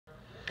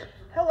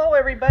Hello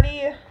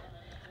everybody.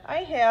 I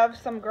have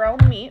some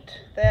ground meat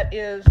that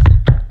is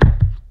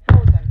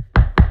frozen,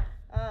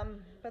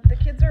 but the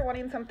kids are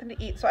wanting something to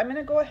eat, so I'm going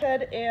to go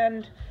ahead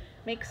and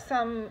make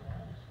some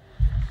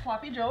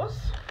sloppy joes.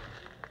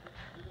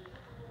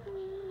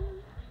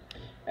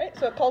 Alright,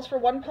 so it calls for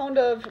 1 pound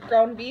of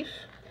ground beef,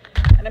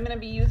 and I'm going to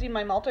be using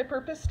my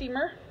multi-purpose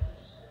steamer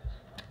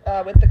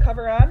with the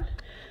cover on.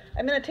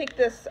 I'm going to take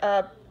this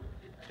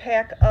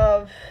pack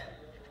of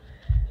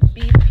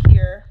beef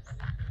here,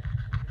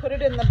 put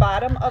it in the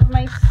bottom of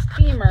my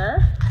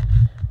steamer,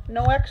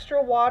 no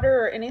extra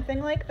water or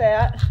anything like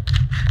that,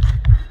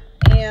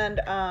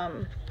 and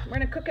we're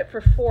going to cook it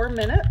for 4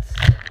 minutes,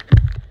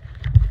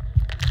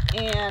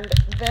 and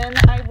then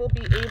I will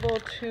be able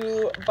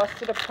to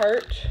bust it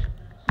apart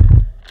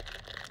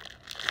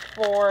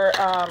for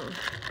to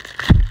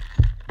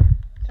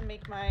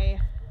make my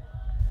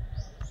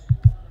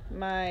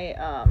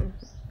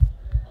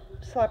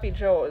sloppy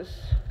joes.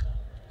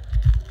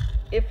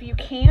 If you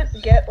can't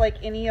get like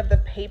any of the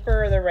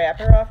paper or the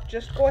wrapper off,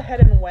 just go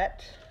ahead and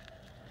wet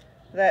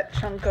that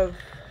chunk of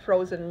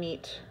frozen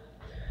meat.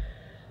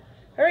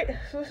 Alright,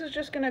 so this is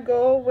just gonna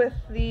go with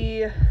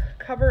the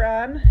cover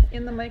on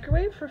in the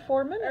microwave for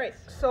 4 minutes. Alright,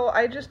 so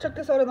I just took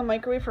this out of the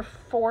microwave for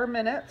 4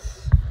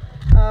 minutes.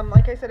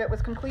 Like I said, it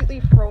was completely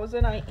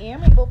frozen. I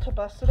am able to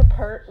bust it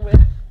apart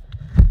with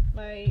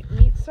my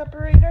meat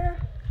separator.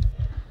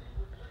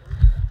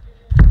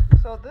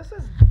 So this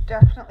is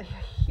definitely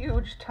a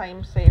huge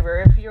time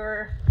saver. If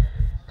you're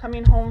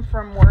coming home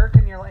from work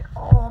and you're like,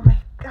 oh my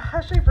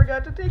gosh, I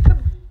forgot to take the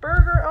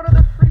burger out of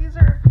the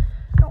freezer.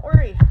 Don't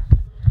worry,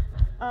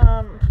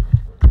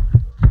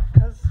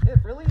 because it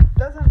really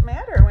doesn't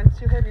matter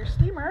once you have your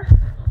steamer.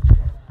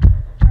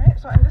 Alright,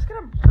 so I'm just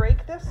going to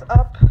break this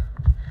up,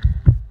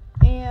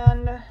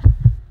 and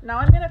now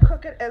I'm going to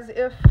cook it as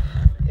if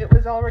it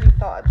was already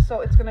thawed.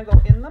 So it's going to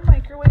go in the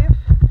microwave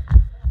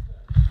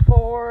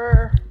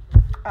for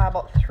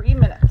about 3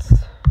 minutes.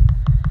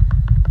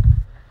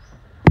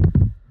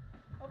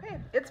 Okay,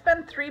 it's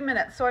been 3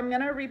 minutes, so I'm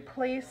going to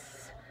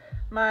replace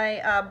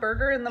my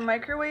burger in the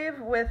microwave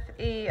with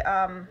a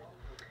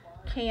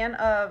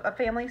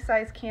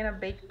family-sized can of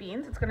baked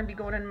beans. It's going to be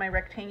going in my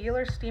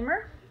rectangular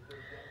steamer.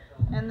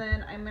 And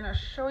then I'm going to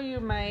show you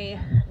my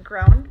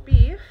ground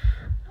beef.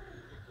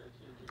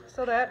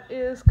 So that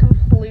is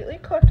completely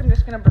cooked. I'm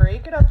just going to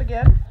break it up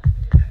again.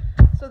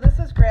 So this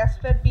is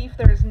grass-fed beef.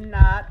 There's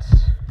not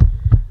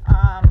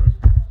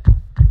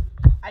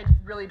I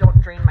really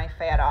don't drain my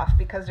fat off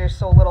because there's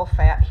so little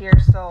fat here,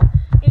 so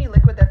any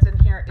liquid that's in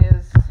here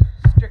is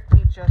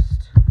strictly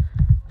just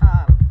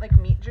like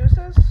meat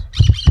juices.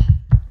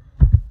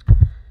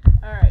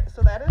 Alright,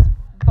 so that is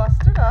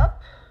busted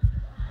up.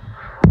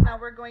 Now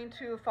we're going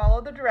to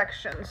follow the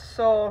directions.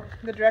 So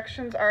the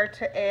directions are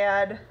to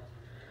add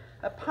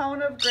a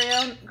pound of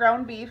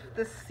ground beef,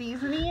 the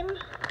seasoning,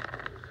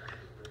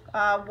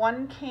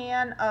 1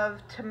 can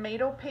of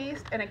tomato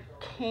paste, and a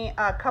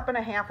cup and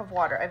a half of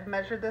water. I've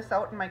measured this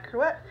out in my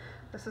cruet.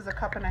 This is a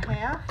cup and a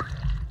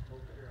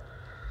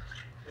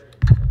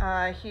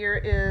half. Here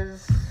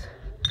is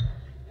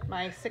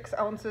my 6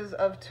 ounces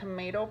of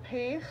tomato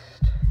paste.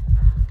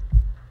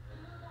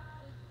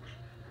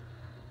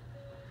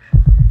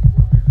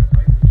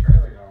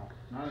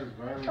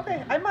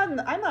 Okay, I'm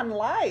on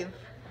live.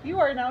 You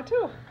are now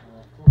too.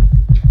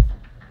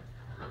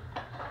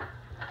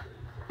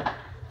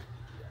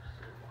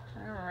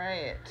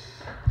 Alright,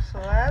 so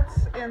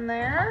that's in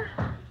there.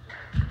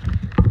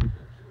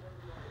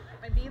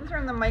 My beans are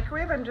in the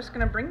microwave. I'm just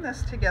going to bring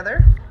this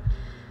together.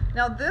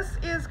 Now this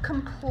is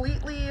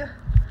completely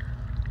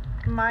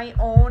my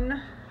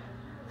own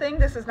thing.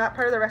 This is not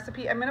part of the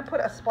recipe. I'm going to put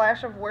a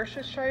splash of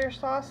Worcestershire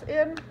sauce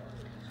in.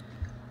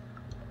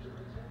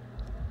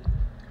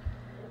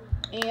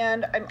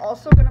 And I'm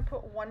also going to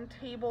put 1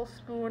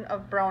 tablespoon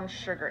of brown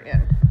sugar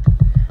in.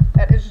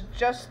 That is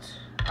just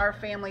our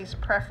family's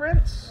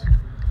preference.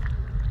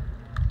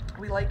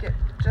 We like it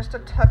just a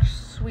touch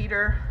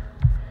sweeter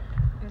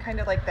and kind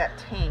of like that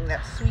tang,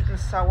 that sweet and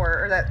sour,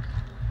 or that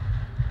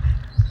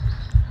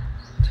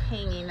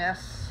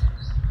tanginess.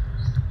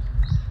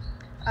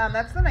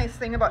 That's the nice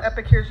thing about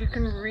Epicures. You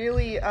can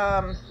really,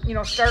 you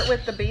know, start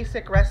with the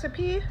basic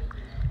recipe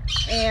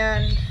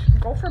and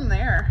go from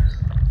there.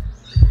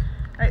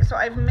 All right, so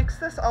I've mixed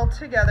this all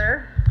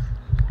together.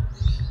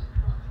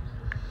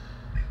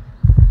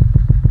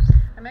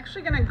 I'm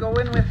actually going to go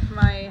in with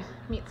my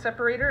meat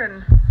separator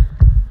and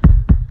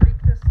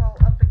break this all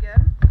up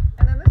again.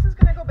 And then this is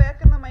going to go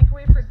back in the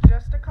microwave for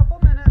just a couple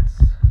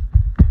minutes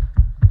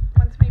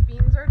once my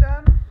beans are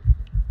done,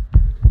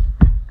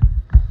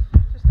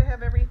 just to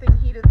have everything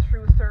heated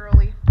through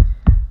thoroughly.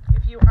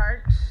 If you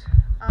aren't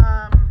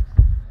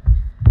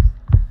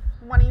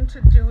wanting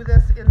to do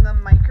this in the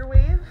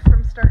microwave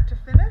from start to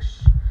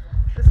finish,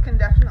 this can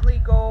definitely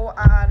go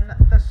on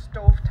the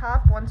stove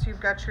top once you've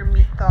got your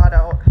meat thawed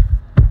out.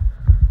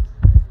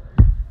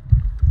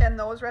 And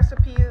those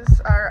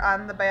recipes are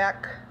on the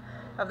back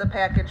of the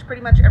package.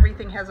 Pretty much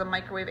everything has a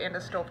microwave and a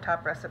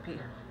stovetop recipe.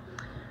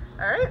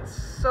 All right,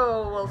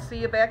 so we'll see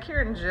you back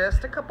here in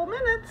just a couple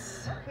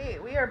minutes. Okay,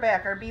 we are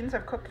back. Our beans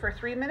have cooked for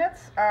 3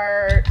 minutes.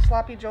 Our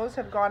sloppy joes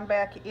have gone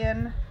back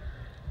in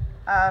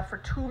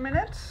for 2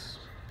 minutes.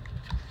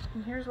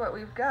 And here's what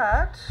we've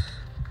got.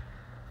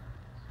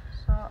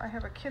 So I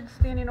have a kid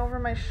standing over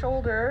my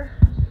shoulder,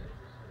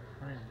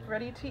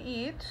 ready to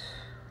eat.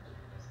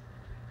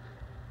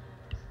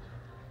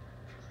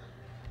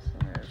 So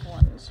there's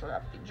one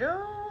sloppy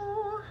joe.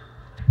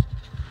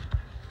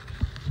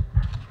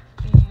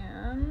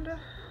 And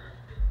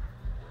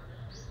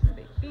some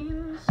baked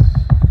beans.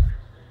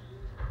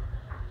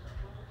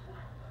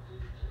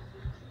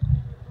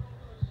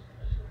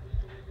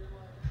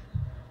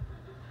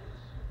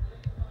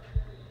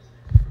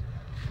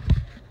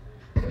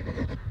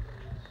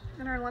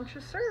 And our lunch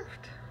is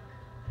served.